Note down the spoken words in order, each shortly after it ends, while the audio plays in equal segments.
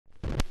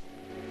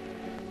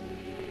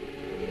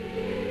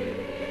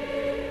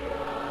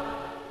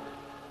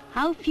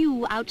How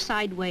few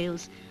outside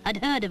Wales had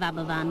heard of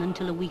Aberfan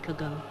until a week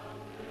ago.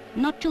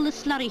 Not till the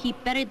slurry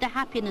heap buried the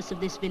happiness of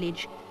this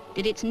village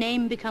did its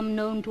name become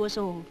known to us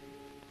all.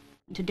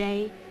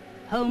 Today,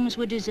 homes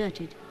were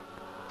deserted.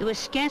 There was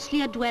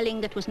scarcely a dwelling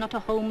that was not a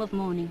home of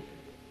mourning.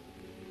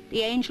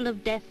 The angel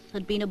of death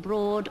had been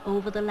abroad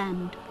over the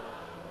land.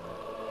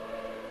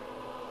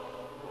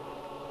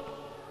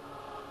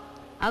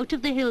 Out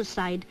of the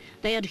hillside,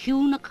 they had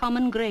hewn a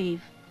common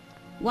grave.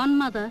 One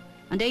mother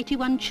and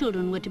 81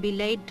 children were to be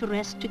laid to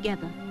rest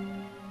together.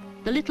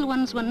 The little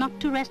ones were not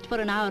to rest for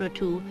an hour or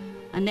two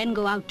and then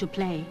go out to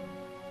play.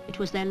 It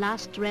was their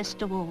last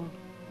rest of all.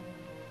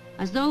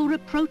 As though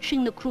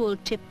reproaching the cruel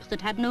tip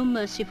that had no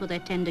mercy for their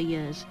tender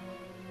years,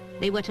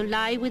 they were to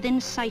lie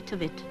within sight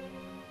of it.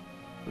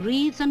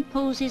 Wreaths and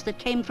posies that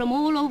came from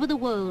all over the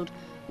world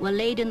were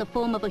laid in the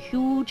form of a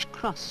huge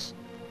cross.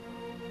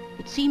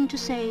 It seemed to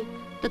say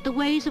that the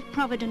ways of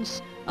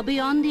Providence are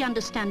beyond the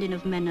understanding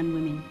of men and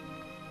women.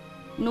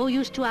 No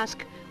use to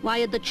ask, why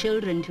had the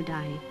children to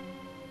die?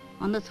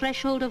 On the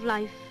threshold of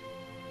life,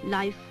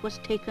 life was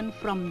taken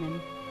from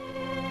them.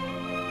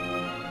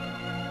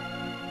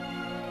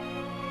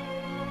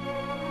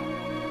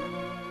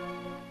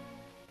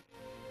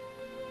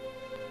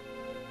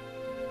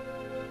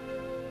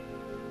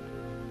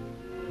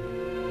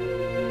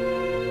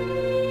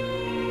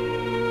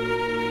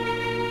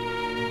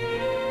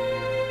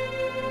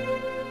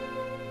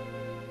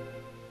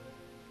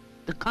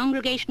 The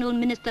congregational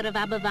minister of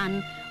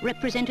Aberfan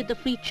represented the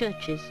free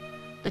churches,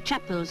 the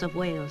chapels of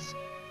Wales.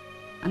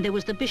 And there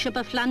was the Bishop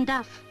of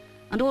Llandaff,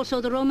 and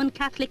also the Roman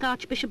Catholic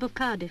Archbishop of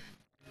Cardiff,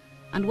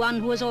 and one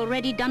who has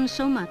already done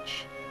so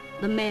much,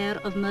 the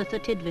Mayor of Merthyr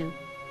Tydfil.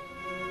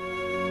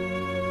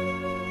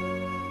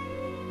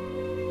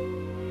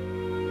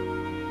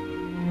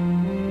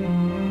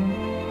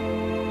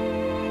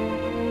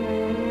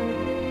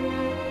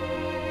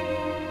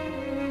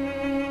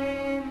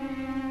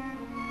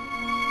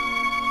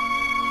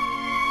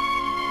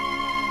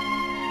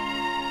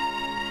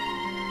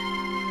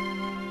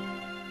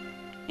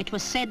 It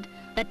was said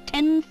that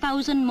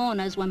 10,000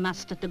 mourners were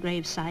massed at the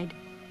graveside.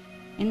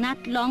 In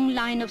that long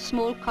line of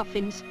small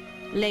coffins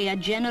lay a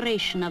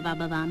generation of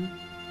Aberfan.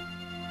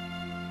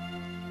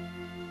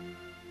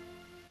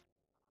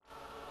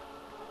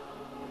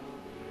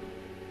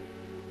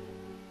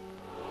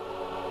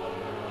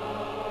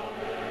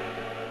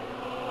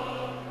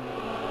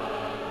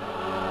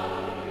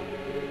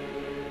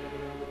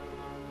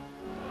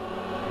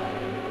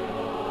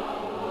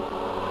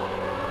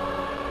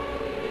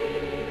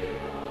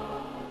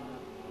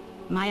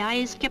 My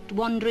eyes kept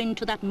wandering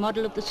to that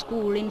model of the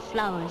school in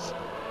flowers,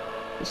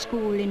 the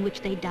school in which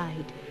they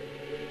died.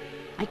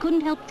 I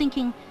couldn't help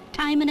thinking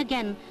time and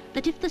again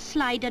that if the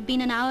slide had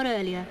been an hour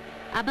earlier,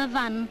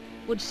 Aberfan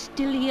would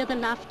still hear the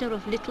laughter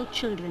of little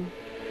children.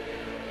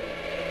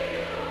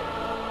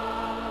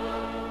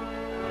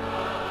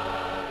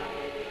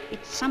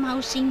 It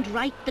somehow seemed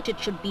right that it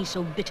should be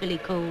so bitterly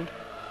cold,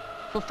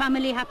 for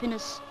family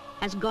happiness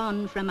has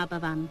gone from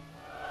Aberfan.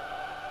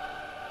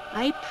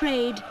 I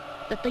prayed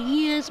that the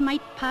years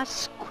might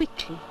pass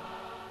quickly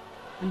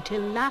until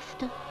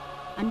laughter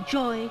and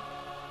joy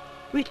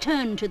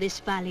return to this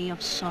valley of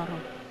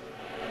sorrow.